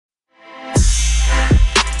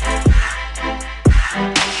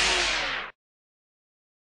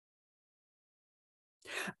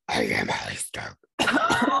I am Holly Stark.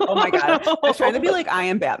 Oh my God. I was trying to be like, I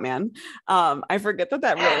am Batman. I forget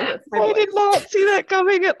that really hurts my I voice. did not see that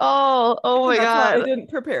coming at all. Oh my That's why I God. didn't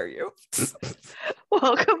prepare you.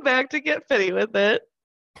 Welcome back to Get Fitty with It.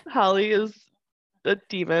 Holly is a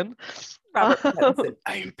demon. Robert Pattinson.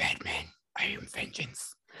 I am Batman. I am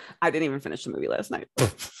vengeance. I didn't even finish the movie last night.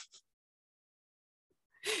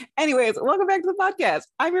 Anyways, welcome back to the podcast.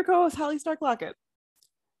 I'm your co-host, Holly Stark Lockett.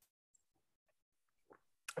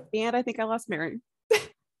 And I think I lost Mary.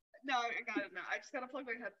 No, I got it now. I just gotta plug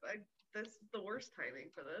my head. This is the worst timing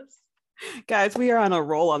for this. Guys, we are on a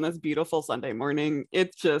roll on this beautiful Sunday morning.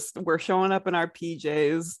 It's just, we're showing up in our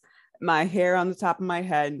PJs, my hair on the top of my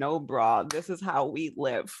head, no bra. This is how we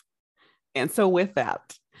live. And so with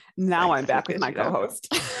that, now I'm back with my co-host.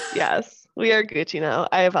 Yes, we are Gucci now.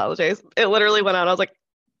 I apologize. It literally went out. I was like,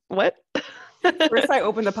 what? First I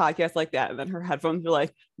opened the podcast like that, and then her headphones were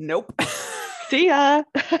like, nope. See ya.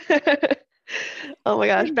 Oh my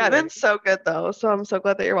gosh, Batman's so good though. So I'm so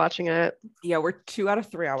glad that you're watching it. Yeah, we're 2 out of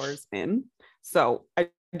 3 hours in. So I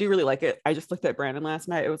do really like it. I just looked at Brandon last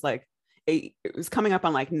night. It was like 8, it was coming up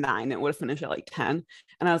on like 9. It would have finished at like 10.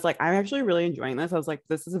 And I was like, I'm actually really enjoying this. I was like,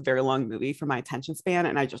 this is a very long movie for my attention span.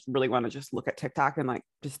 And I just really want to just look at TikTok and like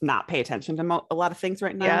just not pay attention to a lot of things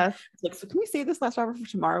right now. Yeah. It's like, so can we save this last hour for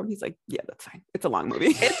tomorrow? And he's like, yeah, that's fine. It's a long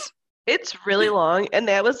movie. It's really long. And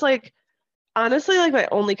that was like, honestly, like my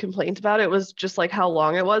only complaint about it was just like how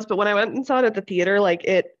long it was. But when I went and saw it at the theater, like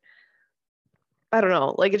I don't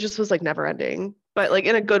know, like it just was like never ending, but like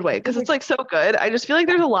in a good way, because it's like so good. I just feel like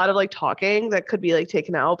there's a lot of like talking that could be like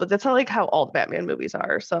taken out, but that's not like how all the Batman movies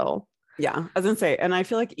are. So yeah, I was gonna say, and I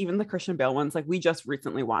feel like even the Christian Bale ones, like we just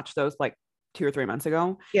recently watched those like 2 or 3 months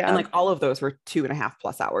ago. Yeah. And like all of those were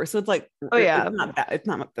 2.5+ hours. So it's like, oh yeah, it's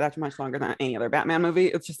not that much longer than any other Batman movie.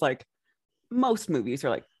 It's just like most movies are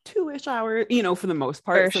like 2-ish hours, for the most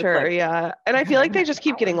part. For sure. Like, yeah. And I feel like they just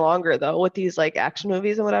keep getting longer though with these like action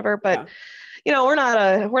movies and whatever. But we're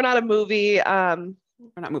not a movie we're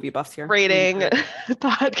not movie buffs here. rating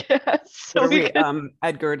podcast. So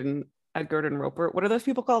Edgar and Roper. What are those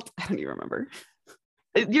people called? I don't even remember.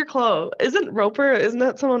 You're close. Isn't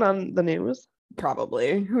that someone on the news?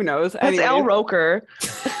 Probably. Who knows? That's Al Roker.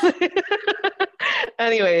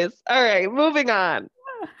 Anyways, all right, moving on.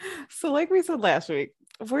 So like we said last week,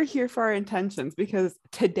 we're here for our intentions because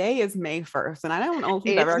today is May 1st, and I don't know if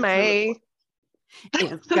we've ever May.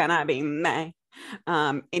 It's gonna be May.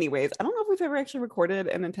 Anyways, I don't know if we've ever actually recorded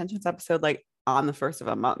an intentions episode like on the 1st of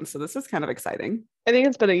a month, so this is kind of exciting. I think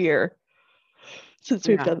it's been a year since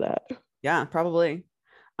we've done that. Yeah, probably.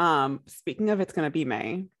 Speaking of it's gonna be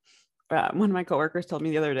May, one of my coworkers told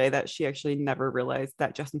me the other day that she actually never realized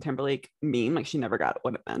that Justin Timberlake meme, like she never got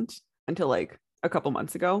what it meant until like a couple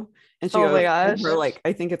months ago. And she goes, my gosh, her, like,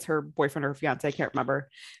 I think it's her boyfriend or fiance, I can't remember.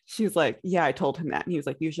 She's like, yeah, I told him that. And he was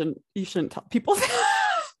like, you shouldn't tell people that.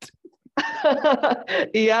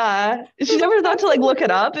 Yeah. She never thought to like look it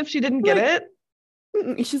up if she didn't get it.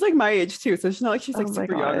 She's like my age too. So she's not like she's like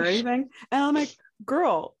super young or anything. And I'm like,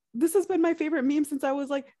 girl, this has been my favorite meme since I was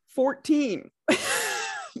like 14.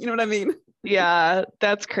 You know what I mean? Yeah,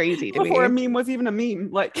 that's crazy to me. Before a meme was even a meme.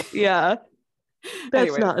 Like, yeah.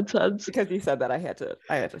 That's nonsense. Because you said that, I had to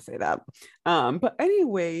say that. But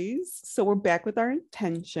anyways, so we're back with our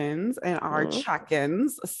intentions and our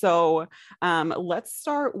check-ins. So let's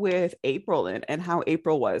start with April and how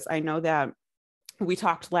April was. I know that we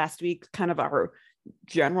talked last week, kind of our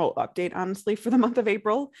general update, honestly, for the month of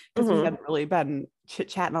April, because we hadn't really been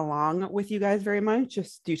chit-chatting along with you guys very much,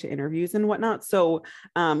 just due to interviews and whatnot. So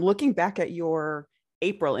looking back at your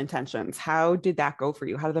April intentions, how did that go for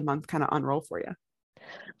you? How did the month kind of unroll for you?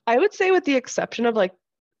 I would say with the exception of like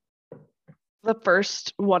the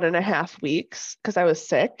first 1.5 weeks, because I was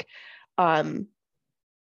sick, April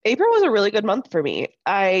was a really good month for me.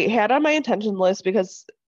 I had on my intention list because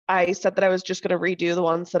I said that I was just going to redo the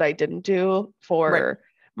ones that I didn't do for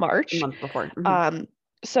March. The month before.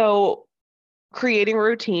 So creating a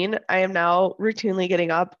routine, I am now routinely getting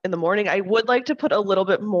up in the morning. I would like to put a little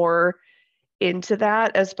bit more into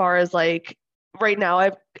that, as far as like right now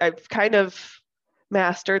I've kind of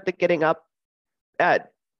mastered the getting up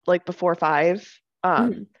at like before 5,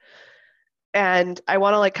 and I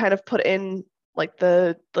want to like kind of put in like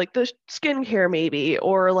the skincare maybe,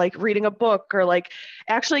 or like reading a book, or like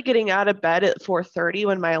actually getting out of bed at 4:30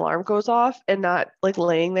 when my alarm goes off, and not like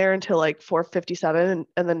laying there until like 4:57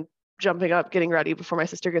 and then jumping up, getting ready before my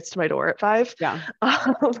sister gets to my door at 5. Yeah.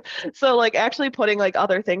 So like actually putting like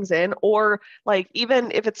other things in, or like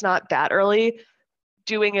even if it's not that early,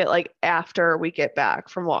 doing it like after we get back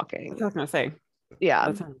from walking. I was gonna say.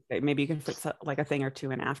 Yeah. Maybe you can fit like a thing or two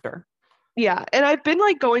in after. Yeah. And I've been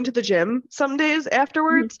like going to the gym some days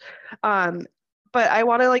afterwards. But I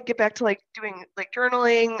want to like get back to like doing like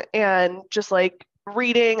journaling and just like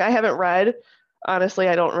reading. I haven't read. Honestly,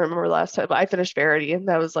 I don't remember the last time, but I finished Verity and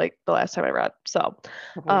that was like the last time I read. So,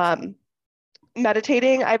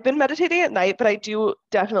 meditating, I've been meditating at night, but I do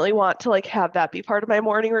definitely want to like have that be part of my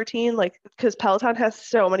morning routine, like because Peloton has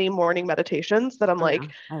so many morning meditations that I'm like,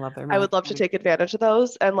 I love their I would love to take advantage of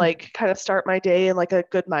those and like kind of start my day in like a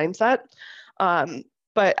good mindset.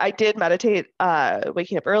 But I did meditate,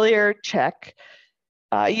 waking up earlier, check,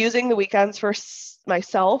 using the weekends for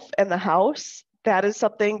myself and the house. That is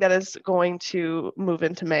something that is going to move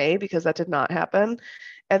into May because that did not happen.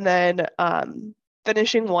 And then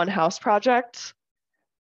finishing one house project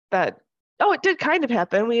that, it did kind of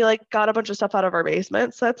happen. We like got a bunch of stuff out of our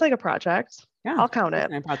basement. So that's like a project. Yeah, I'll count it.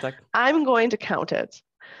 Project. I'm going to count it.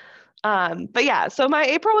 But yeah, so my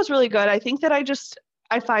April was really good. I think that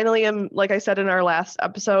I finally am, like I said in our last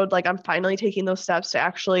episode, like I'm finally taking those steps to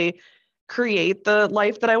actually create the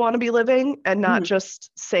life that I want to be living and not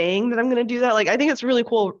just saying that I'm going to do that. Like, I think it's really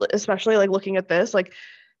cool, especially like looking at this, like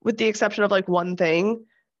with the exception of like one thing,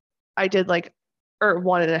 I did like, or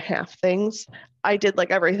 1.5 things, I did like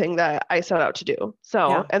everything that I set out to do.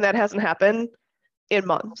 So, and that hasn't happened in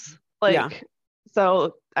months. Like,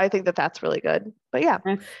 so I think that that's really good. But yeah,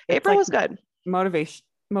 April was good.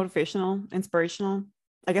 Motivational, inspirational,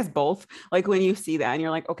 I guess both. Like when you see that and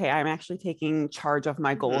you're like, okay, I'm actually taking charge of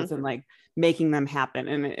my goals and like making them happen.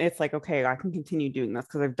 And it's like, okay, I can continue doing this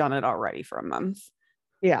because I've done it already for a month.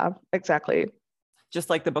 Yeah, exactly. Just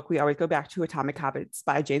like the book we always go back to, Atomic Habits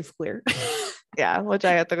by James Clear. Yeah, which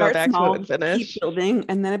I have to go back to and finish. Keep building,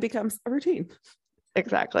 and then it becomes a routine.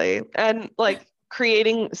 Exactly. And like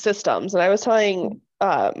creating systems. And I was telling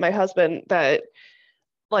my husband that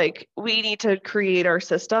like we need to create our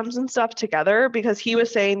systems and stuff together because he was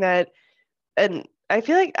saying that, and I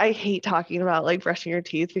feel like I hate talking about like brushing your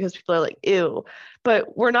teeth because people are like, ew,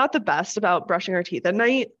 but we're not the best about brushing our teeth at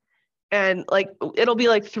night. And like, it'll be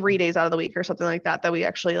like 3 days out of the week or something like that we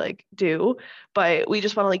actually like do, but we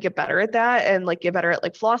just want to like get better at that and like get better at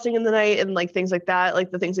like flossing in the night and like things like that,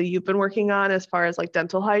 like the things that you've been working on as far as like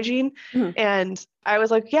dental hygiene. And I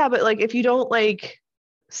was like, yeah, but like if you don't like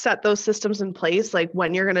set those systems in place, like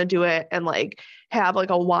when you're going to do it and like have like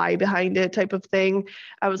a why behind it type of thing,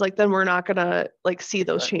 I was like, then we're not going to like see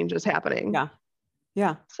those changes happening.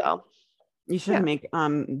 Yeah. So you should make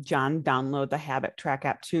John download the Habit Track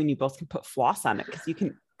app too, and you both can put floss on it because you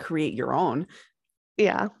can create your own.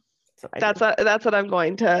 Yeah. So that's what I'm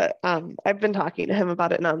going to, I've been talking to him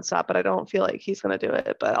about it nonstop, but I don't feel like he's going to do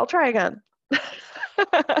it, but I'll try again.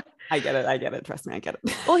 I get it. Trust me, I get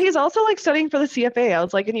it. Well, he's also like studying for the CFA. I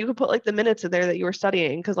was like, and you could put like the minutes in there that you were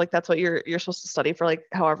studying because like that's what you're supposed to study for like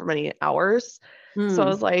however many hours. So I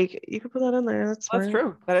was like, you could put that in there. That's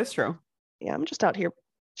true. That is true. Yeah, I'm just out here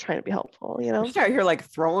trying to be helpful, you know. I'm just out here like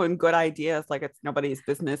throwing good ideas like it's nobody's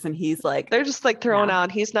business, and he's like, they're just like throwing out.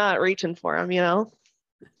 He's not reaching for them, you know.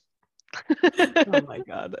 Oh my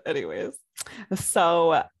god. Anyways,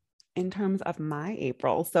 so in terms of my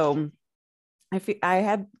April, so I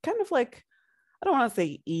had kind of like, I don't want to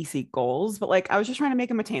say easy goals, but like I was just trying to make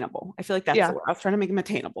them attainable. I feel like that's the word. I was trying to make them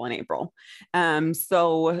attainable in April.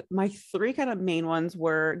 So my 3 kind of main ones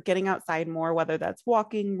were getting outside more, whether that's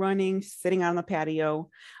walking, running, sitting on the patio.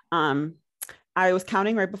 I was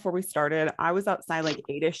counting right before we started. I was outside like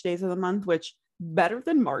 8-ish days of the month, which better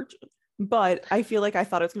than March. But I feel like I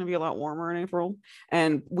thought it was going to be a lot warmer in April.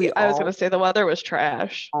 And I was going to say the weather was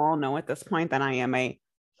trash. All know at this point that I am a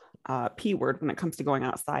P word when it comes to going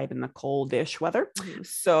outside in the coldish weather.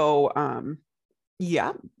 So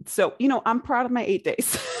so I'm proud of my 8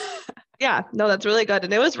 days. Yeah, no, that's really good.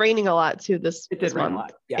 And it was raining a lot too this month. A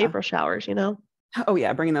lot. Yeah. April showers, you know. Oh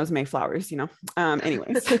yeah, bringing those Mayflowers,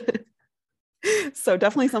 anyways. So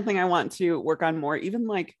definitely something I want to work on more. Even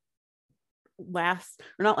like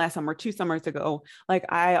not last summer, 2 summers ago, like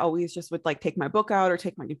I always just would like take my book out or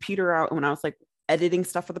take my computer out, and when I was like editing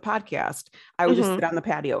stuff for the podcast, I would just sit on the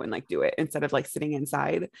patio and like do it instead of like sitting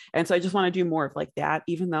inside. And so I just want to do more of like that,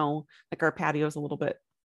 even though like our patio is a little bit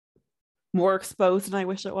more exposed than I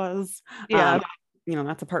wish it was.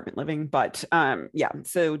 That's apartment living, but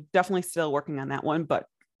so definitely still working on that one, but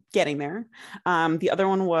getting there. The other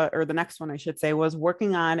one the next one I should say, was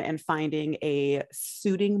working on and finding a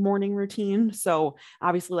suiting morning routine. So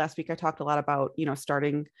obviously last week I talked a lot about,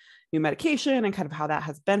 starting new medication and kind of how that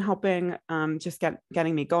has been helping just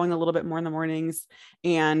getting me going a little bit more in the mornings.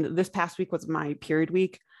 And this past week was my period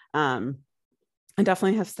week. I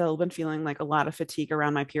definitely have still been feeling like a lot of fatigue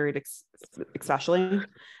around my period, especially.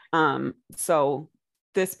 So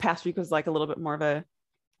this past week was like a little bit more of a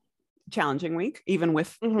challenging week, even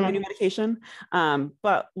with my new medication.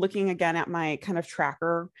 But looking again at my kind of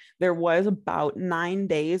tracker, there was about 9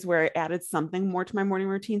 days where I added something more to my morning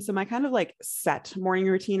routine. So my kind of like set morning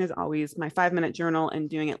routine is always my 5-minute journal and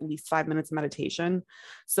doing at least 5 minutes meditation.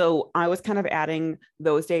 So I was kind of adding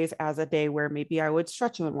those days as a day where maybe I would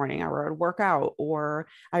stretch in the morning, or I would work out, or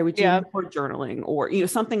I would do more journaling, or, you know,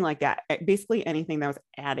 something like that. Basically anything that was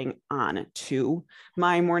adding on to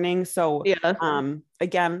my morning. So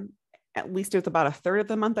again, at least it was about a third of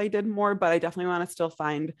the month I did more, but I definitely want to still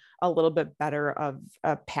find a little bit better of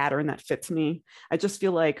a pattern that fits me. I just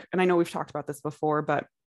feel like, and I know we've talked about this before, but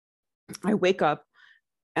I wake up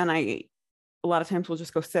and a lot of times we'll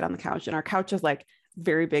just go sit on the couch, and our couch is like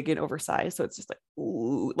very big and oversized. So it's just like,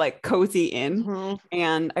 ooh, like cozy in.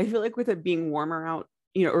 And I feel like with it being warmer out,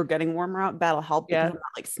 you know, or getting warmer out, that'll help because I'm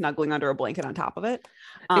not like snuggling under a blanket on top of it.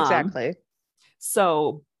 Exactly.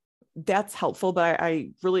 So that's helpful, but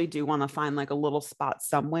I really do want to find like a little spot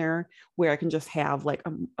somewhere where I can just have like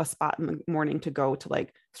a spot in the morning to go to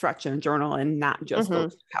like stretch and journal and not just go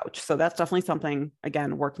to the couch. So that's definitely something,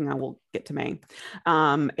 again, working on. We'll get to May.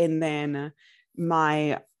 And then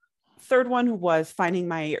my third one was finding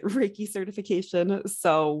my Reiki certification.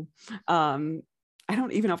 So I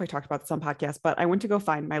don't even know if I talked about this on podcast, but I went to go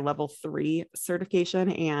find my level 3 certification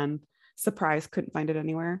and surprise, couldn't find it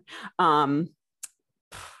anywhere.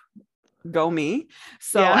 Go me.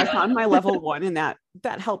 So I found my level 1, and that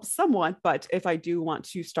helps somewhat. But if I do want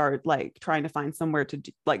to start like trying to find somewhere to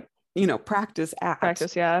do, like, you know, practice,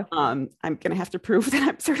 I'm gonna have to prove that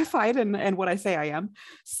I'm certified and what I say I am.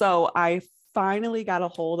 So I finally got a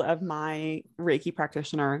hold of my Reiki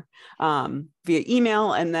practitioner via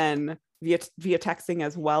email, and then via texting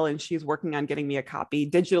as well. And she's working on getting me a copy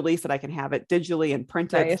digitally so that I can have it digitally and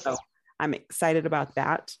printed. Nice. So I'm excited about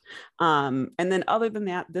that. And then other than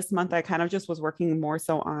that, this month, I kind of just was working more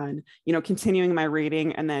so on, you know, continuing my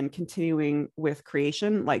reading and then continuing with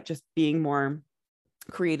creation, like just being more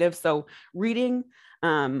creative. So reading,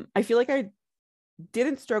 I feel like I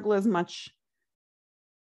didn't struggle as much.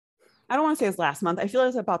 I don't want to say as last month. I feel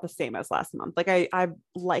it's about the same as last month. Like I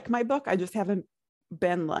like my book. I just haven't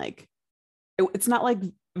been like, it's not like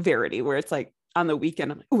Verity where it's like, on the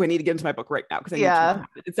weekend, I'm like, oh, I need to get into my book right now because I need to.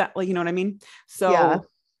 It's that, like, you know what I mean? So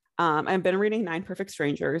I've been reading 9 Perfect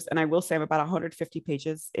Strangers, and I will say I'm about 150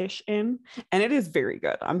 pages ish in, and it is very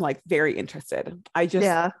good. I'm like very interested. I just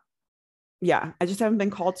I just haven't been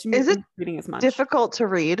called to reading as much. Difficult to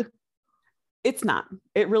read? It's not.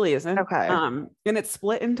 It really isn't. Okay. And it's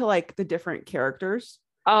split into like the different characters.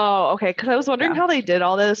 Oh, okay. Because I was wondering how they did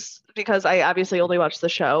all this, because I obviously only watched the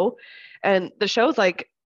show, and the show's like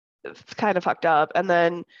kind of fucked up, and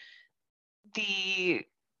then the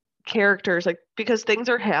characters, like, because things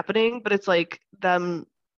are happening but it's like them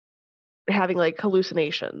having like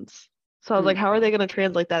hallucinations, so I was like, how are they going to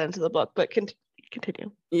translate that into the book? But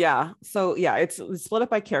continue. So it's split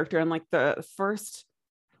up by character, and like the first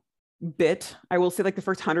bit, I will say, like the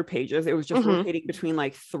first 100 pages, it was just rotating between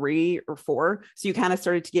like 3 or 4, so you kind of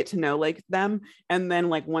started to get to know like them. And then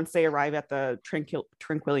like once they arrive at the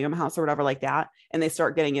Tranquillium house or whatever like that, and they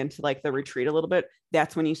start getting into like the retreat a little bit,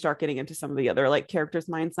 that's when you start getting into some of the other like characters'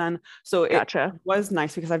 minds then. So it was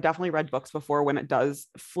nice because I've definitely read books before when it does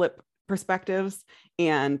flip perspectives,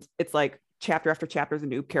 and it's like chapter after chapter is a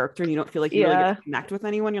new character, and you don't feel like you really get to connect with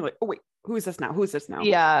anyone. You're like, oh wait, who is this now? Who is this now?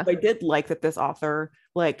 Yeah. So I did like that this author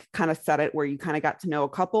like kind of set it where you kind of got to know a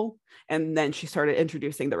couple, and then she started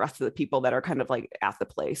introducing the rest of the people that are kind of like at the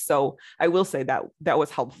place. So I will say that that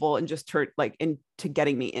was helpful and just turned like into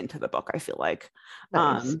getting me into the book, I feel like.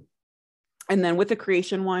 Nice. And then with the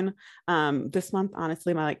creation one, this month,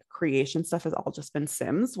 honestly, my like creation stuff has all just been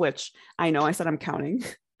Sims, which I know I said I'm counting.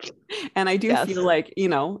 And I do feel like, you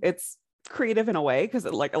know, it's creative in a way, because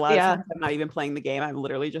like a lot of times I'm not even playing the game. I'm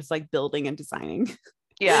literally just like building and designing.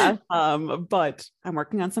 But I'm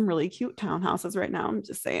working on some really cute townhouses right now. I'm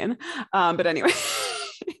just saying. But anyway.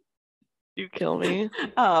 You kill me.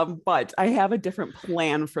 But I have a different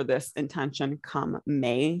plan for this intention come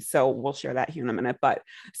May. So we'll share that here in a minute. But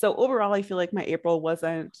so overall, I feel like my April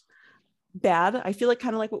wasn't bad. I feel like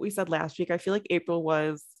kind of like what we said last week. I feel like April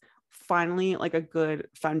was finally like a good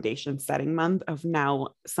foundation setting month of now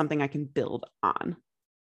something I can build on.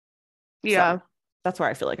 So that's where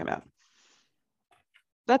I feel like I'm at.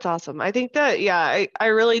 That's awesome. I think that, I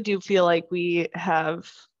really do feel like we have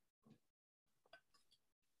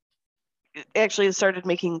actually started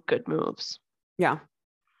making good moves. Yeah.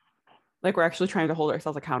 Like we're actually trying to hold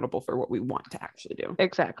ourselves accountable for what we want to actually do.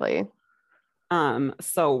 Exactly.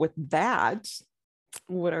 So with that,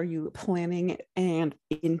 what are you planning and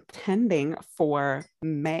intending for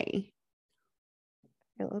May?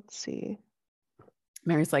 Okay, let's see.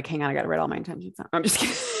 Mary's like, hang on, I gotta write all my intentions down. I'm just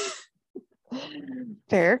kidding.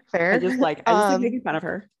 Fair. I just like making fun of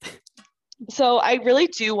her. So I really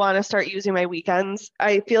do want to start using my weekends.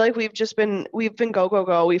 I feel like we've been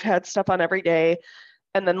go. We've had stuff on every day.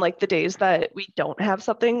 And then like the days that we don't have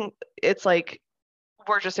something, it's like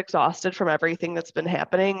we're just exhausted from everything that's been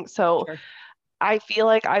happening. So Sure. I feel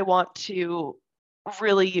like I want to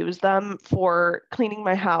really use them for cleaning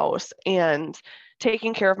my house and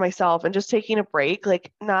taking care of myself and just taking a break.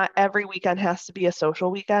 Like not every weekend has to be a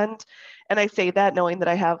social weekend. And I say that knowing that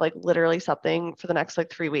I have like literally something for the next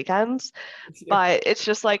like 3 weekends, but it's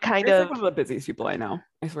just like kind You're of like one of the busiest people I know.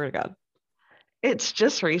 I swear to God. it's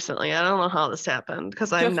just recently. I don't know how this happened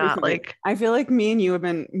because I'm Just not recently. like I feel like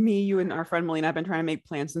you and our friend Melina have been trying to make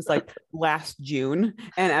plans since like last June.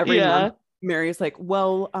 And every month Mary's like,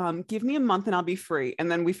 well, give me a month and I'll be free. And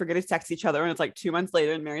then we forget to text each other and it's like 2 months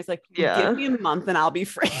later and Mary's like, give me a month and I'll be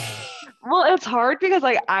free. Well, it's hard because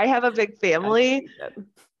like I have a big family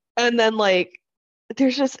and then like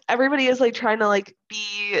there's just everybody is like trying to like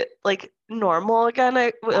be like normal again,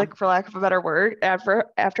 like for lack of a better word, after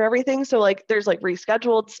everything. So like there's like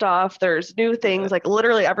rescheduled stuff, there's new things, like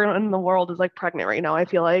literally everyone in the world is like pregnant right now, I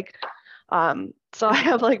feel like. So I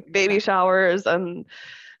have like baby showers and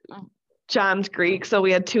John's Greek, so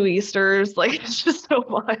we had 2 Easters. Like it's just so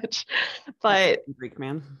much. But Greek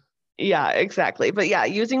man. Yeah, exactly. But yeah,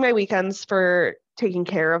 using my weekends for taking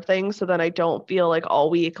care of things so then I don't feel like all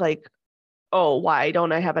week like, oh, why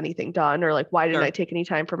don't I have anything done? Or like, why didn't I take any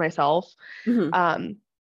time for myself? Mm-hmm.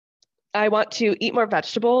 I want to eat more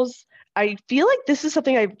vegetables. I feel like this is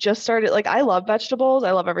something I've just started. Like, I love vegetables.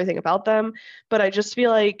 I love everything about them. But I just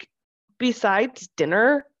feel like besides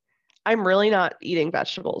dinner, I'm really not eating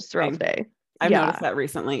vegetables throughout the day. I've noticed that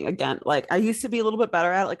recently. Again, like I used to be a little bit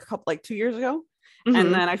better at it like 2 years ago. Mm-hmm.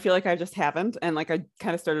 And then I feel like I just haven't. And like I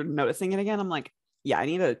kind of started noticing it again. I'm like, yeah, I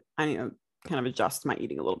need to kind of adjust my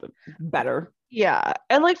eating a little bit better. Yeah.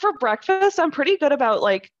 And like for breakfast, I'm pretty good about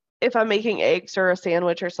like if I'm making eggs or a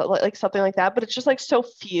sandwich or something like that, but it's just like so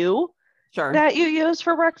few that you use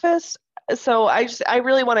for breakfast. So I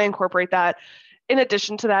really want to incorporate that. In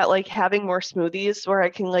addition to that, like having more smoothies where I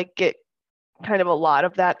can like get kind of a lot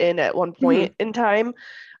of that in at one point in time.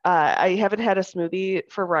 I haven't had a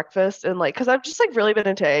smoothie for breakfast and like, cause I've just like really been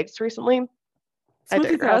into eggs recently.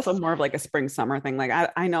 Smoothies are also more of like a spring summer thing. Like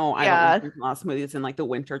I know I don't drink a lot of smoothies in like the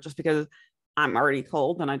winter just because I'm already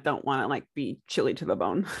cold and I don't want to like be chilly to the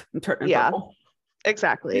bone and turn purple.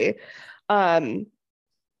 Exactly.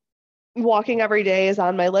 Walking every day is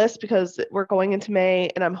on my list because we're going into May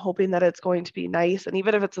and I'm hoping that it's going to be nice. And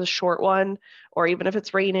even if it's a short one or even if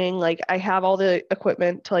it's raining, like I have all the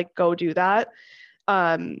equipment to like go do that.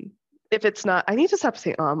 If it's not, I need to stop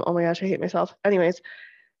saying, oh my gosh, I hate myself. Anyways,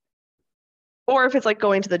 or if it's like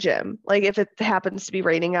going to the gym, like if it happens to be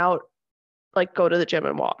raining out, like go to the gym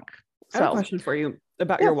and walk. I have a question for you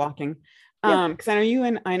about your walking. Because I know you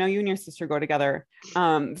and your sister go together.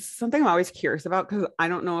 Something I'm always curious about because I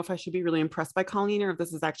don't know if I should be really impressed by Colleen or if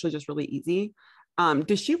this is actually just really easy.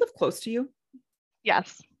 Does she live close to you?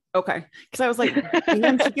 Yes. Okay. Because I was like,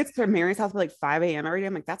 damn, she gets to Mary's house by like 5 a.m. every day.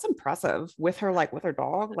 I'm like, that's impressive with her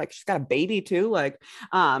dog. Like she's got a baby too. Like,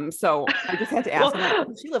 so I just had to ask, like,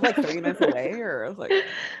 does she live like 30 minutes away or like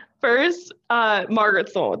first,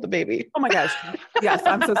 Margaret's the one with the baby. Oh my gosh. Yes,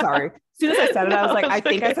 I'm so sorry. As soon as I said it, I was like, I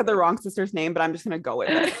think I said the wrong sister's name, but I'm just gonna go with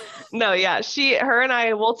it. No, yeah. Her and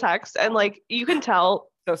I will text and like you can tell.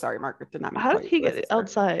 So sorry, Margaret did not mean. How did he get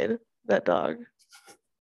outside? That dog.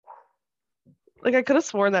 Like I could have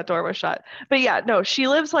sworn that door was shut. But yeah, no, she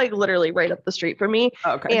lives like literally right up the street from me.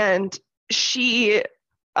 Oh, okay. And she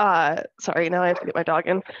sorry, now I have to get my dog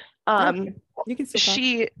in. You can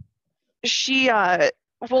she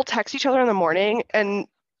we'll text each other in the morning and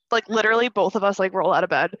like literally both of us like roll out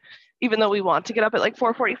of bed even though we want to get up at like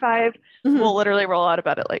 4:45. We'll literally roll out of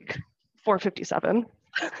bed at like 4:57.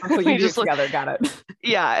 So you just together, got it.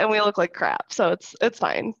 Yeah, and we look like crap, so it's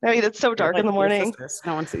fine. I mean, it's so dark in the morning.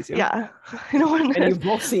 No one sees you. Yeah, no one. And you've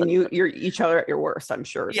both seen you're each other at your worst, I'm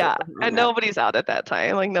sure. Yeah, so and nobody's out at that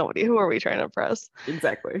time. Like nobody. Who are we trying to impress?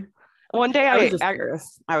 Exactly. One day I was just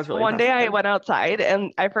curious. I was really. One day I went outside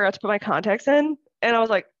and I forgot to put my contacts in, and I was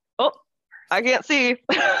like, oh. I can't see.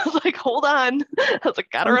 I was like, hold on. I was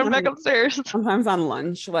like, gotta run back upstairs. Sometimes on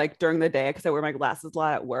lunch, like during the day, because I wear my glasses a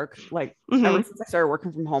lot at work. Like ever since I started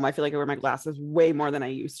working from home, I feel like I wear my glasses way more than I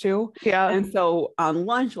used to. Yeah. And so on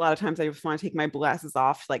lunch, a lot of times I just want to take my glasses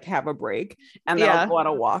off, like have a break, and then I'll go on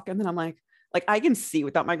a walk. And then I'm like I can see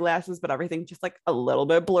without my glasses, but everything's just like a little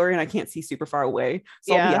bit blurry and I can't see super far away.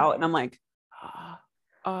 So I'll be out and I'm like,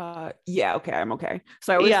 Yeah, okay, I'm okay.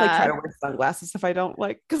 So I always like try to wear sunglasses if I don't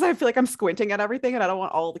like, because I feel like I'm squinting at everything and I don't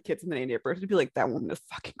want all the kids in the neighborhood to be like, that woman is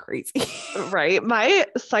fucking crazy. Right. My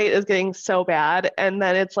sight is getting so bad. And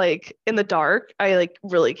then it's like in the dark, I like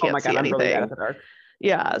really Oh can't my see God, I'm really bad anything. at the dark.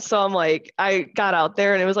 Yeah. So I'm like, I got out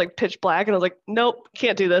there and it was like pitch black and I was like, nope,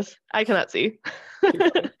 can't do this. I cannot see. You're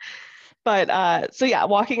funny. But so yeah,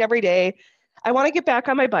 walking every day. I want to get back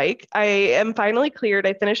on my bike. I am finally cleared.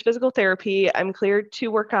 I finished physical therapy. I'm cleared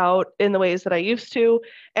to work out in the ways that I used to.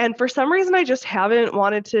 And for some reason, I just haven't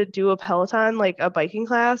wanted to do a Peloton, like a biking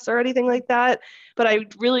class or anything like that. But I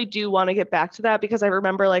really do want to get back to that because I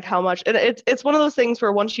remember like how much, and it's one of those things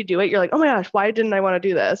where once you do it, you're like, oh my gosh, why didn't I want to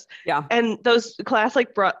do this? Yeah. And those classes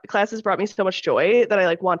brought me so much joy that I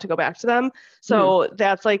like want to go back to them. So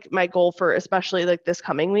that's like my goal for especially like this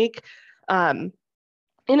coming week.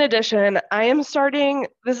 In addition, I am starting,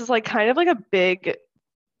 this is like kind of like a big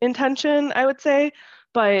intention, I would say,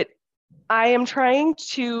 but I am trying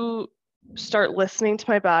to start listening to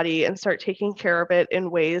my body and start taking care of it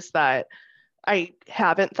in ways that I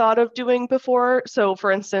haven't thought of doing before. So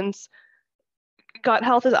for instance, gut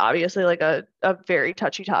health is obviously like a very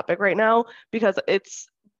touchy topic right now because it's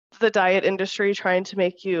the diet industry trying to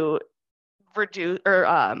make you reduce or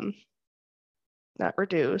not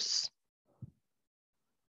reduce,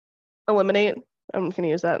 eliminate. I'm going to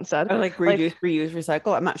use that instead. I like reduce, reuse,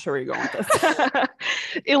 recycle. I'm not sure where you're going with this.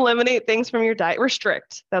 Eliminate things from your diet.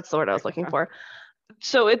 Restrict. That's the word I was looking for.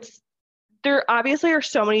 So there obviously are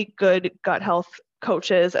so many good gut health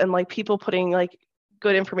coaches and like people putting like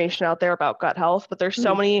good information out there about gut health, but there's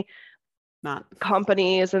so many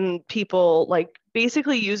companies and people like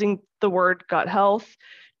basically using the word gut health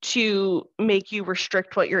to make you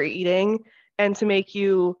restrict what you're eating and to make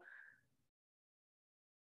you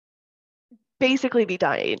basically be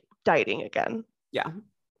dieting again. Yeah.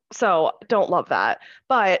 So don't love that.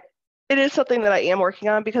 But it is something that I am working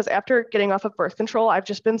on because after getting off of birth control, I've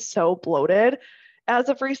just been so bloated as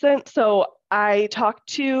of recent. So I talked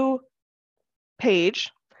to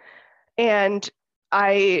Paige and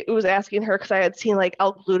I was asking her because I had seen like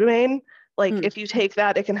L-glutamine, like if you take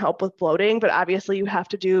that, it can help with bloating, but obviously you have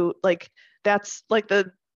to do like, that's like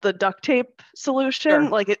the duct tape solution. Sure.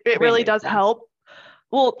 Like it really does help.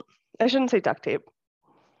 Well, I shouldn't say duct tape.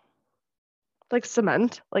 Like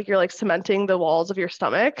cement, like you're like cementing the walls of your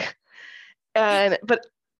stomach. But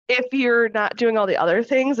if you're not doing all the other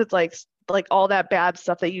things, it's like all that bad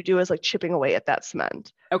stuff that you do is like chipping away at that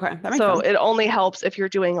cement. Okay. That makes so sense. It only helps if you're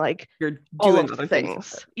doing like you're doing all of other the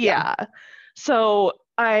things. Yeah. So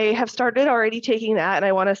I have started already taking that and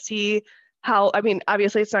I want to see how, I mean,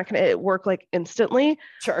 obviously it's not going to work like instantly,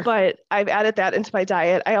 sure, but I've added that into my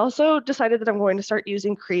diet. I also decided that I'm going to start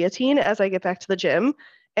using creatine as I get back to the gym.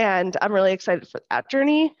 And I'm really excited for that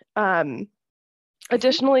journey.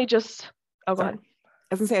 Additionally, go ahead.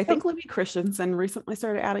 I was gonna say, I think Libby Christensen recently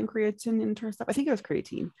started adding creatine into her stuff. I think it was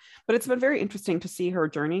creatine, but it's been very interesting to see her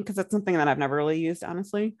journey because it's something that I've never really used,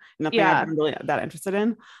 honestly. Nothing I've been really that interested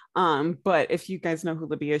in. But if you guys know who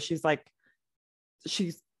Libby is,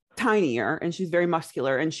 she's tinier and she's very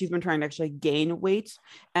muscular and she's been trying to actually gain weight.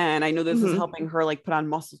 And I know this is helping her like put on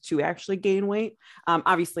muscle to actually gain weight.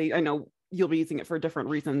 Obviously, I know you'll be using it for different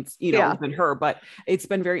reasons, than her, but it's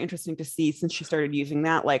been very interesting to see since she started using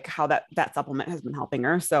that, like how that supplement has been helping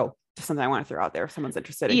her. So just something I want to throw out there if someone's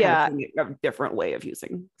interested in kind of a different way of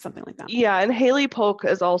using something like that. Yeah. And Haley Polk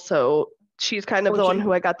is also, she's kind of the one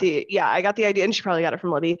who I got the idea, and she probably got it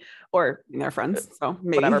from Libby or they're friends. So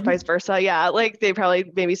maybe whatever, vice versa. Yeah. Like they probably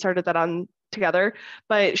maybe started that on together,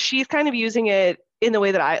 but she's kind of using it in the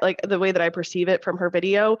way that I perceive it from her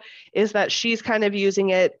video is that she's kind of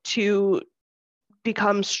using it to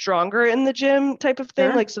become stronger in the gym type of thing.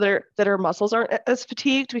 Sure. Like, so that her muscles aren't as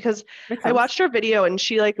fatigued because I watched her video and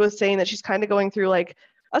she like was saying that she's kind of going through like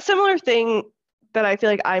a similar thing that I feel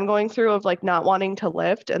like I'm going through of like not wanting to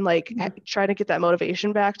lift and like trying to get that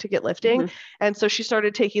motivation back to get lifting. And so she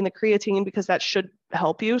started taking the creatine because that should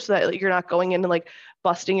help you so that like, you're not going into like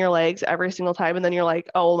busting your legs every single time. And then you're like,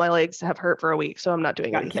 oh, my legs have hurt for a week, so I'm not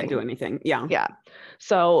doing anything. I can't do anything. Yeah. Yeah.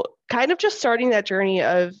 So kind of just starting that journey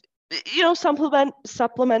of,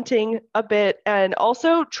 supplementing a bit and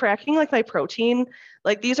also tracking like my protein.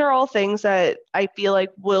 Like these are all things that I feel like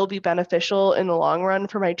will be beneficial in the long run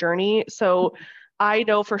for my journey. So I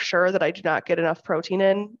know for sure that I do not get enough protein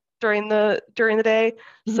in during the day.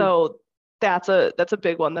 So that's a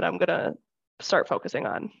big one that I'm going to start focusing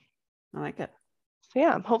on. I like it. So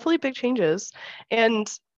yeah, hopefully big changes. And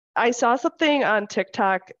I saw something on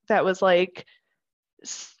TikTok that was like,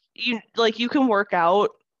 you can work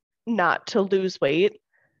out not to lose weight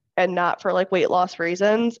and not for like weight loss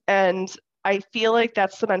reasons. And I feel like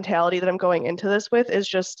that's the mentality that I'm going into this with, is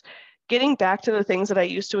just getting back to the things that I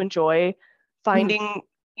used to enjoy, finding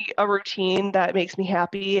a routine that makes me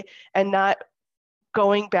happy, and not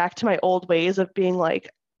going back to my old ways of being like,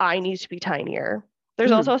 I need to be tinier.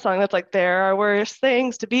 There's also a song that's like, there are worse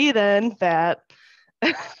things to be than fat.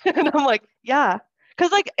 And I'm like, yeah.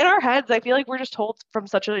 Because like in our heads, I feel like we're just told from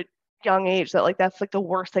such a young age that like that's like the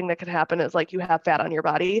worst thing that could happen is like you have fat on your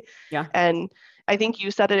body. Yeah. And I think you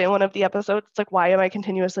said it in one of the episodes. It's like, why am I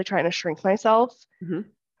continuously trying to shrink myself?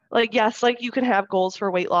 Like, yes, like you can have goals for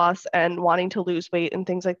weight loss and wanting to lose weight and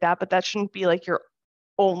things like that, but that shouldn't be like your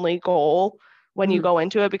only goal when you go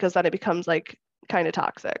into it, because then it becomes like kind of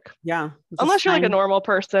toxic. Yeah. Unless you're like a normal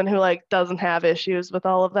person who like doesn't have issues with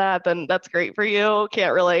all of that, then that's great for you.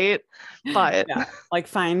 Can't relate. But yeah, like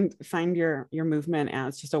find your movement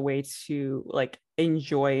as just a way to like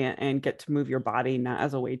enjoy it and get to move your body, not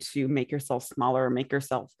as a way to make yourself smaller or make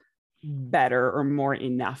yourself better or more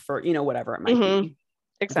enough, or you know, whatever it might be.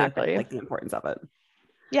 Exactly. Like the importance of it.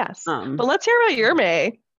 Yes. But let's hear about your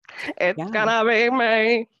May. It's gonna be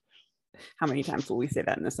May. How many times will we say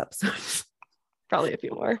that in this episode? Probably a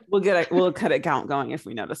few more. We'll cut a count going if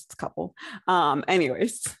we notice it's a couple.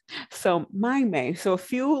 Anyways, so my May. So a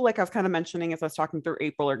few, like I was kind of mentioning as I was talking through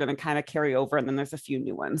April, are going to kind of carry over, and then there's a few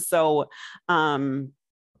new ones. So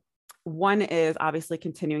one is obviously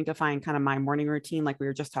continuing to find kind of my morning routine, like we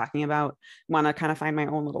were just talking about. Want to kind of find my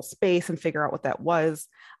own little space and figure out what that was.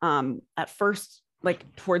 At first,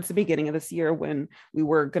 like towards the beginning of this year, when we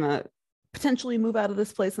were gonna potentially move out of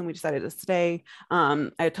this place and we decided to stay,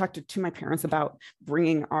 I talked to my parents about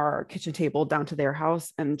bringing our kitchen table down to their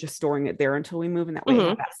house and just storing it there until we move, and that way I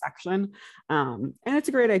have that section. And it's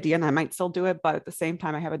a great idea, and I might still do it, but at the same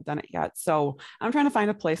time I haven't done it yet. So I'm trying to find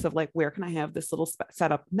a place of like, where can I have this little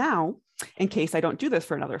setup now in case I don't do this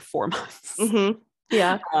for another 4 months.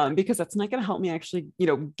 Yeah. Because that's not going to help me actually, you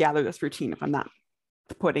know, gather this routine if I'm not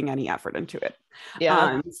putting any effort into it.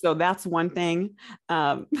 So that's one thing.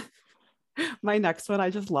 My next one, I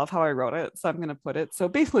just love how I wrote it, so I'm going to put it. So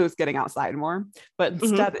basically it was getting outside more, but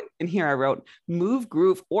instead in here I wrote move,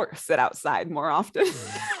 groove, or sit outside more often.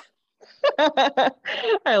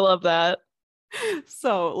 I love that.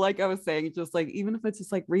 So like I was saying, just like, even if it's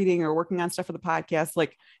just like reading or working on stuff for the podcast,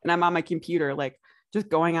 like, and I'm on my computer, like just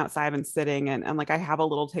going outside and sitting, and like I have a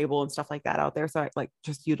little table and stuff like that out there, so I like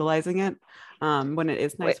just utilizing it when it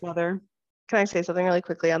is nice weather. Can I say something really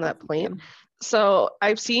quickly on that point? So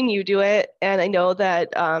I've seen you do it, and I know that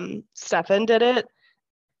Stefan did it,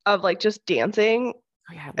 of like just dancing.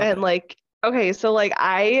 And like, okay, so like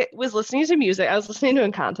I was listening to music, I was listening to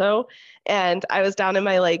Encanto, and I was down in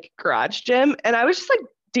my like garage gym, and I was just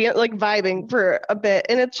like like vibing for a bit,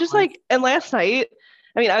 and it's just like, and last night,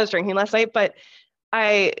 I mean, I was drinking last night, but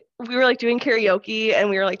we were like doing karaoke, and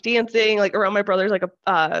we were like dancing like around my brother's like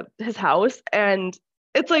his house, and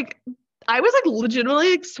it's like I was like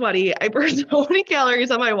legitimately like sweaty. I burned so many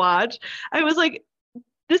calories on my watch. I was like,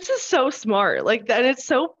 this is so smart. Like, and it's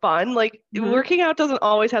so fun. Like working out doesn't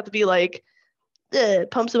always have to be like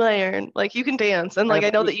pump some iron. Like you can dance. And like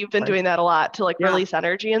I know that you've been doing that a lot to like release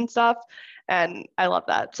energy and stuff. And I love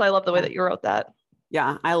that. So I love the way that you wrote that.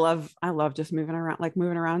 Yeah, I love just moving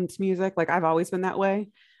around to music. Like I've always been that way.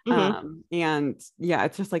 And yeah,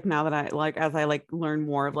 it's just like now that I like, as I like learn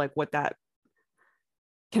more of like what that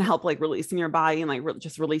can help like releasing your body and like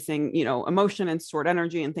just releasing, you know, emotion and stored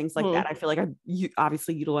energy and things like that. I feel like I'm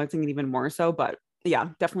obviously utilizing it even more so, but yeah,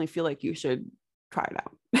 definitely feel like you should try it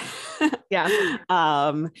out. Yeah.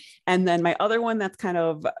 And then my other one that's kind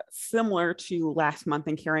of similar to last month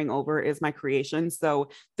and carrying over is my creation. So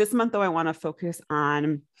this month though, I want to focus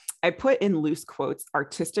on, I put in loose quotes,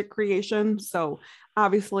 artistic creation. So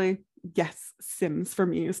obviously, yes, Sims for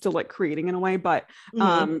me is still like creating in a way, but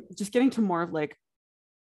just getting to more of like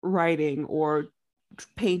writing or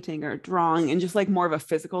painting or drawing, and just like more of a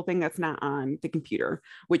physical thing that's not on the computer,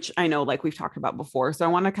 which I know like we've talked about before. So I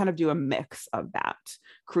want to kind of do a mix of that,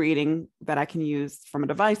 creating that I can use from a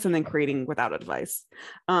device and then creating without a device.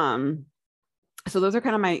 So those are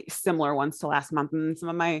kind of my similar ones to last month, and some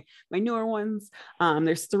of my newer ones.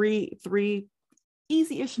 There's three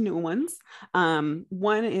easy-ish new ones.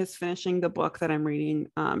 One is finishing the book that I'm reading,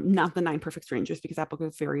 not The 9 Perfect Strangers, because that book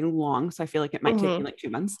is very long, so I feel like it might take me like 2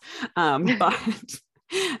 months. But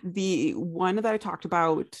the one that I talked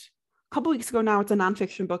about a couple weeks ago now, it's a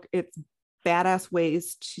nonfiction book. It's Badass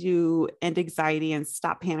Ways to End Anxiety and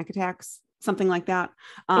Stop Panic Attacks, something like that.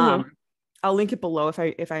 I'll link it below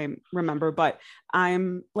if I remember, but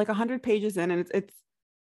I'm like 100 pages in, and it's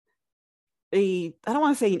I don't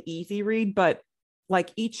want to say an easy read, but like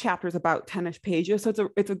each chapter is about 10ish pages. So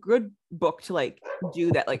it's a good book to like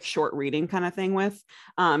do that like short reading kind of thing with.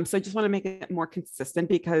 So I just want to make it more consistent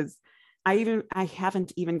because I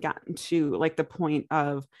haven't even gotten to like the point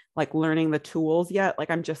of like learning the tools yet. Like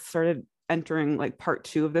I'm just started entering like part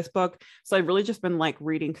 2 of this book. So I've really just been like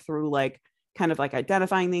reading through like kind of like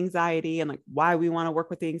identifying the anxiety and like why we want to work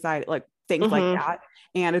with the anxiety, like things like that.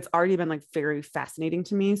 And it's already been like very fascinating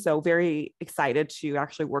to me. So very excited to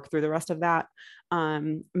actually work through the rest of that.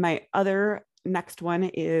 My other next one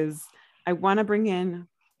is I want to bring in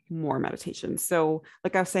more meditation. So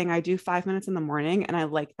like I was saying, I do 5 minutes in the morning and I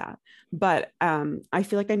like that, but I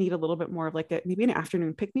feel like I need a little bit more of like maybe an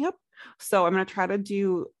afternoon pick me up. So I'm going to try to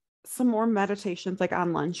do some more meditations like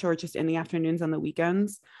on lunch or just in the afternoons on the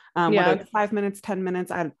weekends. Whether it's 5 minutes, 10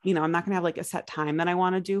 minutes, I'm not gonna have like a set time that I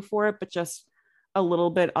want to do for it, but just a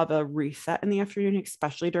little bit of a reset in the afternoon,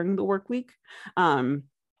 especially during the work week.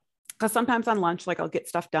 Because sometimes on lunch, like I'll get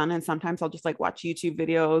stuff done and sometimes I'll just like watch YouTube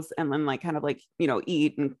videos and then like kind of like,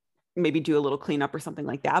 eat and maybe do a little cleanup or something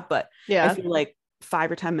like that. But I feel like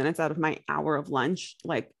 5 or 10 minutes out of my hour of lunch,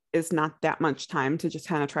 like is not that much time to just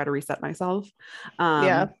kind of try to reset myself.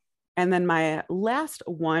 And then my last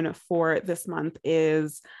one for this month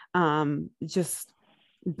is just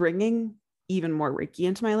bringing even more Reiki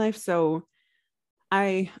into my life. So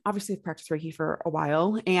I obviously have practiced Reiki for a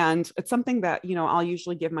while, and it's something that, I'll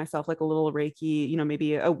usually give myself like a little Reiki,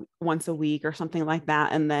 maybe once a week or something like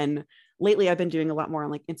that. And then lately I've been doing a lot more on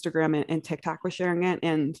like Instagram and TikTok with sharing it.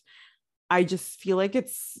 And I just feel like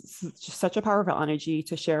it's just such a powerful energy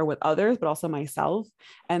to share with others, but also myself.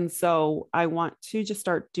 And so I want to just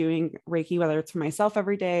start doing Reiki, whether it's for myself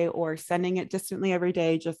every day or sending it distantly every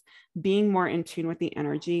day, just being more in tune with the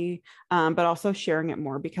energy, but also sharing it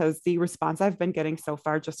more, because the response I've been getting so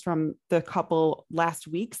far just from the couple last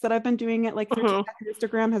weeks that I've been doing it like through TikTok and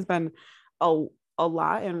Instagram has been a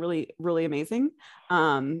lot and really, really amazing.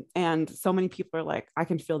 And so many people are like, I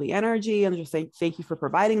can feel the energy and just saying, thank you for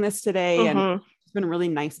providing this today. And it's been really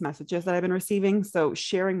nice messages that I've been receiving. So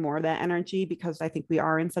sharing more of that energy, because I think we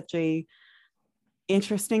are in such a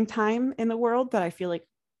interesting time in the world that I feel like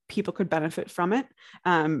people could benefit from it.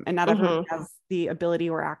 And not everyone has the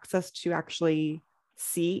ability or access to actually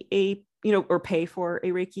see or pay for a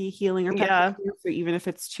Reiki healing or practice. So even if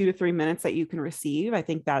it's 2 to 3 minutes that you can receive, I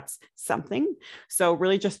think that's something. So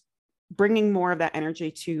really just bringing more of that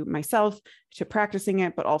energy to myself, to practicing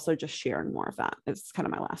it, but also just sharing more of that is kind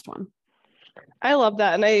of my last one. I love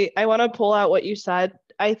that. And I want to pull out what you said.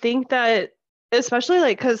 I think that especially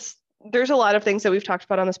like, because there's a lot of things that we've talked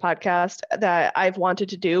about on this podcast that I've wanted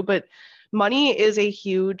to do, but money is a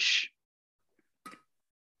huge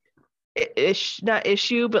not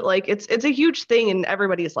issue, but like it's a huge thing in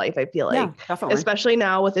everybody's life, I feel like. Definitely. Especially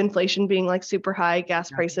now with inflation being like super high,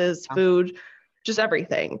 gas prices, food, just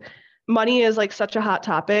everything. Money is like such a hot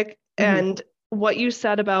topic. And what you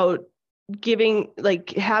said about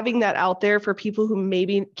having that out there for people who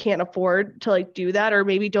maybe can't afford to like do that, or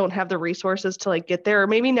maybe don't have the resources to like get there, or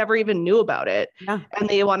maybe never even knew about it and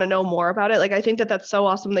they want to know more about it. Like, I think that that's so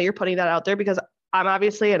awesome that you're putting that out there, because I'm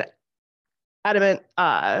obviously an adamant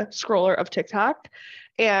scroller of TikTok.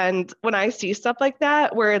 And when I see stuff like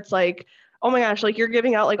that, where it's like, oh my gosh, like you're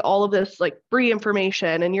giving out like all of this like free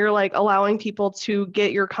information and you're like allowing people to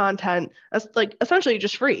get your content as like essentially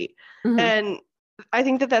just free. And I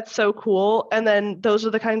think that that's so cool. And then those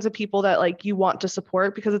are the kinds of people that like you want to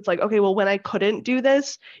support, because it's like, okay, well, when I couldn't do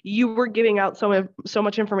this, you were giving out so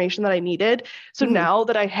much information that I needed. So now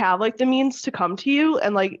that I have like the means to come to you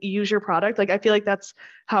and like use your product, like I feel like that's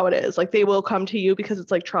how it is. Like they will come to you because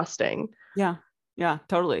it's like trusting. Yeah,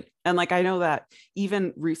 totally. And like, I know that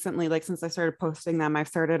even recently, like since I started posting them, I've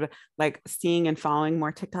started like seeing and following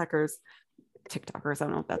more TikTokers. I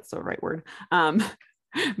don't know if that's the right word.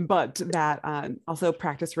 But that also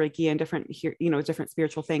practice Reiki and different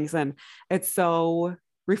spiritual things. And it's so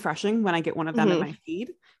refreshing when I get one of them in my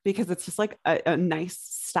feed, because it's just like a nice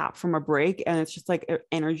stop from a break. And it's just like an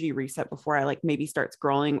energy reset before I like maybe start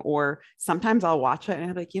scrolling, or sometimes I'll watch it and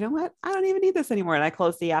I'm like, you know what? I don't even need this anymore. And I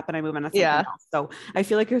close the app and I move on to something else. So I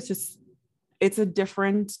feel like it's a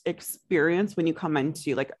different experience when you come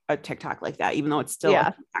into like a TikTok like that, even though it's still a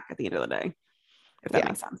TikTok at the end of the day, if that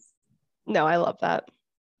makes sense. No, I love that.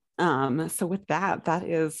 So with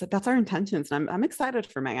that's our intentions. And I'm excited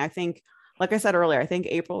for May. I think, like I said earlier, I think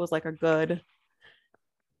April was like a good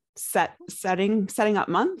setting up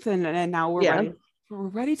month. And now we're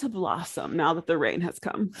ready to blossom now that the rain has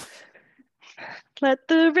come. Let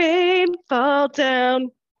the rain fall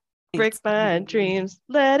down, break my dreams,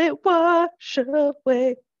 let it wash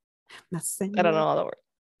away. I don't know all the words.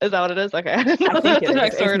 Is that what it is? Okay. I didn't know I think what it the is.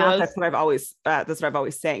 next If word not, was. that's what I've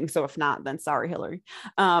always saying. So if not, then sorry, Hillary.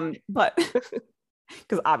 But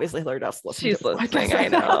because obviously Hillary does listen She's to this listening. podcast I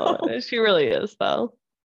right know. now. She really is, though.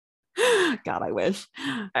 God, I wish.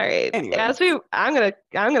 All right. Anyways. I'm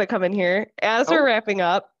gonna come in here. As we're wrapping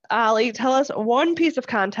up, Ollie, tell us one piece of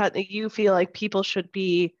content that you feel like people should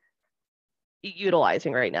be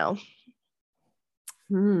utilizing right now.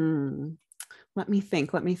 Let me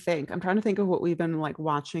think. I'm trying to think of what we've been like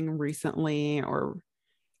watching recently, or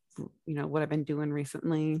what I've been doing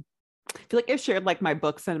recently. I feel like I've shared like my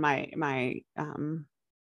books and my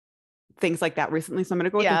things like that recently. So I'm gonna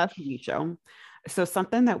go with the TV show. So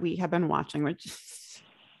something that we have been watching, which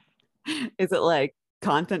is it like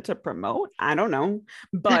content to promote? I don't know.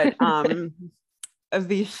 But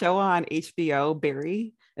the show on HBO,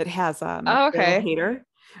 Barry, it has Bill Hader.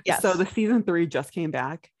 Yes. So the season 3 just came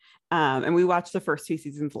back. And we watched the first 2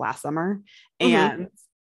 seasons last summer. And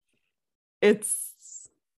it's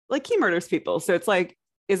like he murders people. So it's like,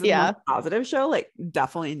 is it a positive show? Like,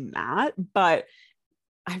 definitely not. But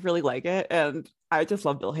I really like it. And I just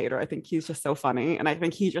love Bill Hader. I think he's just so funny. And I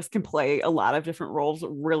think he just can play a lot of different roles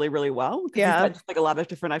really, really well. He's got just like a lot of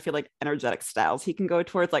different, I feel like, energetic styles. He can go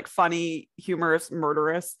towards like funny, humorous,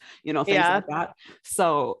 murderous, things like that.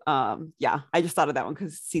 So I just thought of that one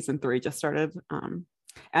because season 3 just started.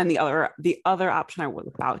 And the other option I was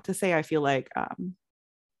about to say, I feel like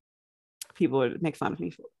people would make fun of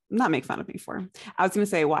me for. Not make fun of me for. I was going to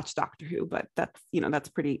say watch Doctor Who, but that's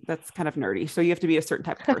that's kind of nerdy. So you have to be a certain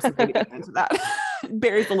type of person to get into that.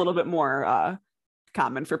 Barry's a little bit more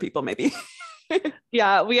common for people, maybe.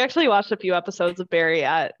 Yeah, we actually watched a few episodes of Barry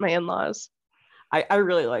at my in-laws. I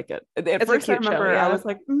really like it. At first, I remember I was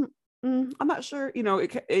like, I'm not sure.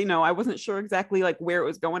 I wasn't sure exactly like where it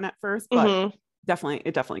was going at first, but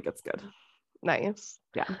it definitely gets good. Nice.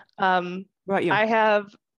 Yeah. What about you? I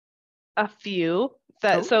have a few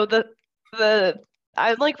that so the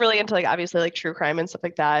I'm like really into like obviously like true crime and stuff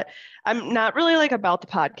like that. I'm not really like about the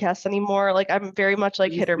podcast anymore. Like I'm very much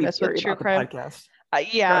like hit or miss with true crime.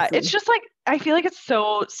 It's just like I feel like it's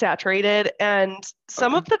so saturated, and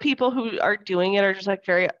some of the people who are doing it are just like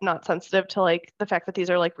very not sensitive to like the fact that these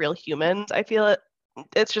are like real humans. I feel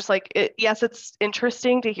it's just like yes, it's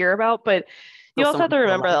interesting to hear about, but you also have to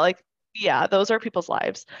remember that like those are people's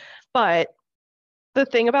lives. But the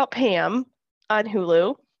thing about Pam on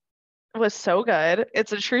Hulu was so good.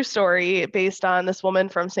 It's a true story based on this woman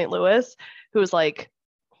from St. Louis who's like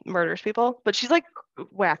murders people, but she's like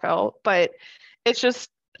wacko, but it's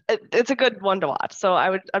a good one to watch. So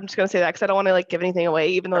I'm just going to say that because I don't want to like give anything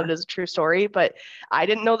away, even though it is a true story, but I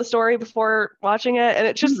didn't know the story before watching it. And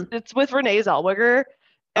it's with Renee Zellweger.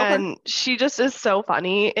 And she just is so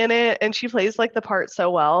funny in it, and she plays like the part so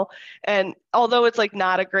well. And although it's like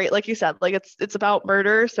not a great, like you said, like it's about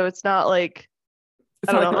murder, so it's not like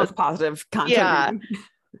I don't know, the most positive content. Yeah,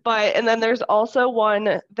 but and then there's also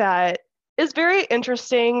one that is very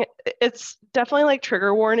interesting. It's definitely like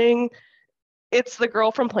trigger warning. It's The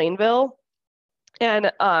Girl from Plainville, and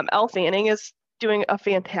Elle Fanning is doing a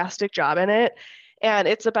fantastic job in it. And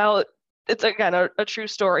it's again a true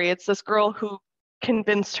story. It's this girl who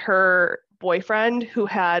convinced her boyfriend, who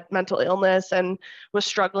had mental illness and was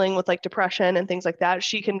struggling with like depression and things like that.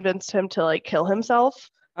 She convinced him to like kill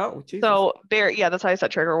himself. Oh, Jesus. So that's how I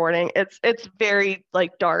said trigger warning. It's very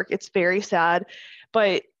like dark. It's very sad,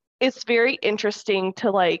 but it's very interesting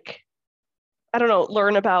to like, I don't know,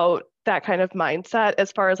 learn about that kind of mindset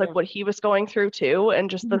as far as like what he was going through too, and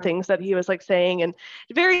just the things that he was like saying. And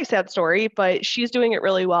very sad story, but she's doing it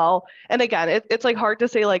really well. And again, it's like hard to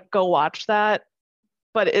say like go watch that,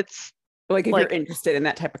 but it's like if you're interested in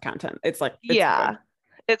that type of content, it's like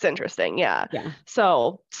it's interesting. Yeah. Yeah.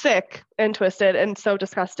 So sick and twisted and so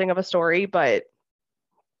disgusting of a story, but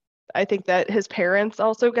I think that his parents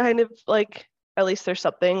also kind of like, at least there's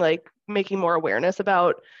something like making more awareness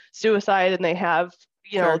about suicide, and they have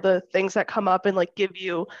the things that come up and like give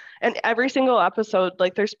you, and every single episode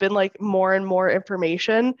like there's been like more and more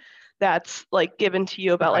information that's like given to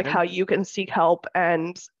you about like how you can seek help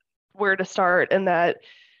and where to start. And that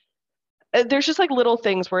there's just like little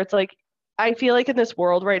things where it's like I feel like in this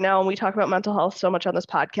world right now, and we talk about mental health so much on this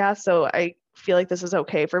podcast, so I feel like this is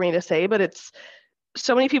okay for me to say, but it's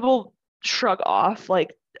so many people shrug off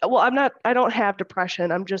like, well, I don't have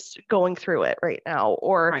depression, I'm just going through it right now,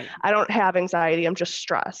 or I don't have anxiety, I'm just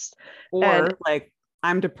stressed, or like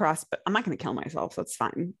I'm depressed but I'm not going to kill myself, so it's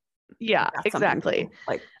fine. Yeah, exactly.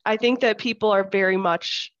 Like I think that people are very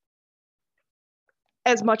much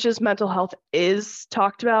as mental health is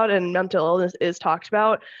talked about and mental illness is talked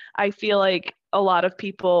about, I feel like a lot of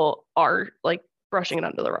people are like brushing it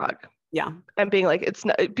under the rug. Yeah. and being like, it's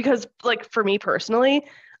not, because like for me personally,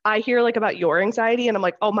 I hear like about your anxiety and I'm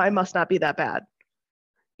like, oh, mine must not be that bad,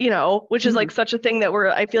 which is like such a thing that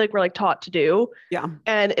I feel like we're like taught to do. Yeah.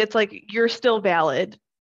 And it's like, you're still valid,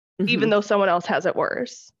 even though someone else has it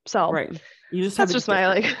worse. So right. You just that's just my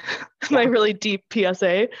like my really deep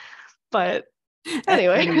PSA. But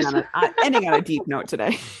anyway, ending on a deep note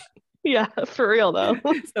today. Yeah, for real though.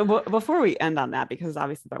 So before we end on that, because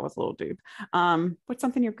obviously that was a little deep, what's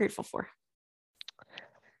something you're grateful for?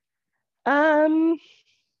 I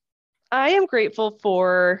am grateful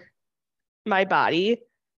for my body,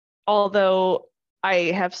 although I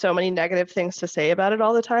have so many negative things to say about it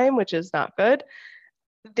all the time, which is not good.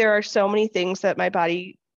 There are so many things that my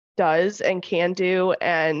body does and can do,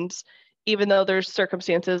 and even though there's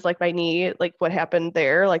circumstances like my knee, like what happened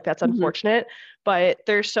there, like that's unfortunate, but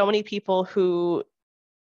there's so many people who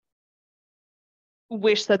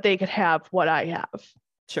wish that they could have what I have.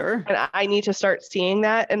 Sure. And I need to start seeing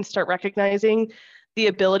that and start recognizing the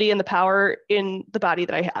ability and the power in the body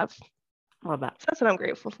that I have. I love that. So that's what I'm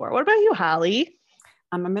grateful for. What about you, Holly?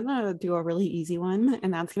 I'm going to do a really easy one,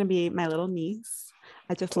 and that's going to be my little niece.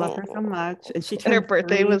 I just love her so much. And her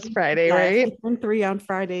birthday was Friday, right? She turned 3 on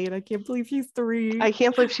Friday, and I can't believe she's 3. I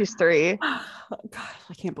can't believe she's 3. God,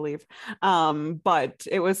 I can't believe. But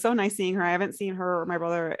it was so nice seeing her. I haven't seen her or my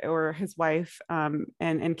brother or his wife,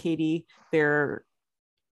 and Katie, their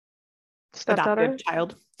adopted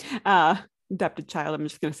child. Adopted child, I'm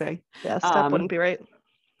just going to say. Yeah, step wouldn't be right.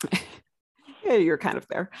 Yeah, you're kind of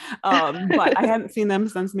there. But I hadn't seen them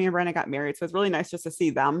since me and Brandon got married. So it's really nice just to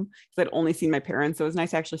see them, because I'd only seen my parents. So it was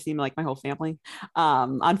nice to actually see like my whole family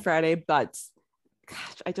on Friday. But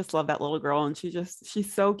gosh, I just love that little girl. And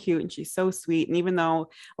she's so cute and she's so sweet. And even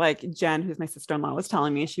though like Jen, who's my sister-in-law, was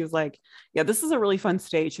telling me, she was like, yeah, this is a really fun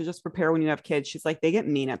stage. So just prepare when you have kids. She's like, they get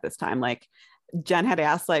mean at this time. Like Jen had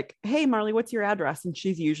asked like, hey, Marley, what's your address? And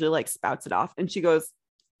she's usually like spouts it off. And she goes,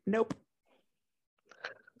 nope.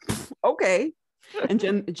 Okay.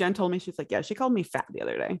 And Jen told me, she's like, yeah, she called me fat the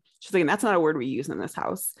other day. She's like, and that's not a word we use in this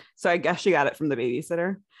house. So I guess she got it from the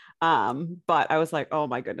babysitter. But I was like, oh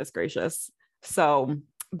my goodness gracious. So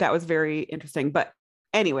that was very interesting. But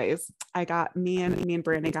anyways, me and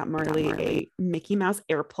Brandon got Marley a Mickey Mouse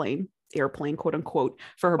airplane, quote unquote,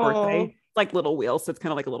 for her birthday. Like little wheels, so it's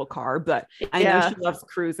kind of like a little car, but I know she loves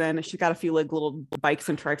cruising. She got a few like little bikes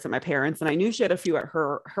and trikes at my parents, and I knew she had a few at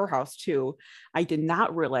her house too. I did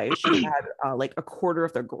not realize she had like a quarter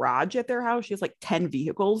of the garage at their house. She has like 10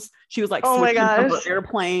 vehicles. She was like, oh my gosh, from her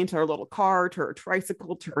airplane to her little car to her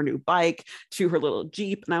tricycle to her new bike to her little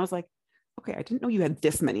Jeep, and I was like, okay, I didn't know you had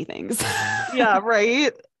this many things. Yeah,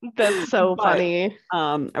 right. That's so funny.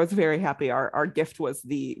 I was very happy. Our gift was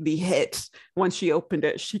the hit. Once she opened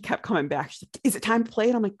it, she kept coming back. She's like, is it time to play?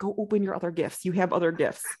 And I'm like, go open your other gifts. You have other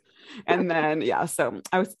gifts. And then so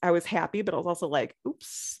I was happy, but I was also like,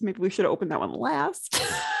 oops, maybe we should have opened that one last.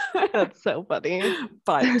 That's so funny.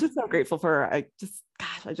 But just so grateful for her. I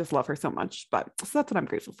just love her so much. But so that's what I'm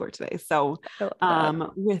grateful for today. So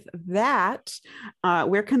with that,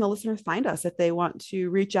 where can the listeners find us if they want to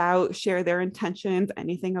reach out, share their intentions,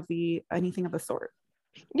 anything of the sort?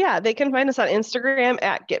 Yeah, they can find us on Instagram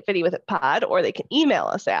at getfittywithitpod, or they can email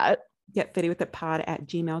us at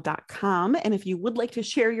getfittywithitpod@gmail.com. And if you would like to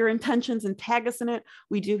share your intentions and tag us in it,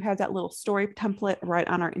 we do have that little story template right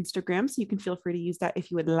on our Instagram. So you can feel free to use that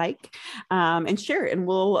if you would like, and share it. And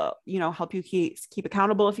we'll, help you keep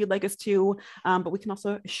accountable if you'd like us to. But we can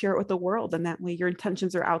also share it with the world. And that way your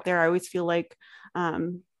intentions are out there. I always feel like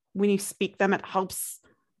when you speak them, it helps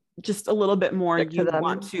just a little bit more. You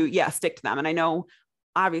want to, stick to them. And I know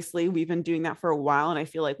obviously we've been doing that for a while, and I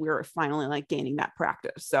feel like we're finally like gaining that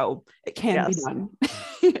practice, so it can be done.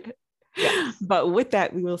 Yes. But with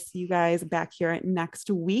that, we will see you guys back here next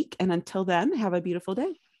week, and until then, have a beautiful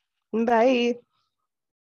day. Bye.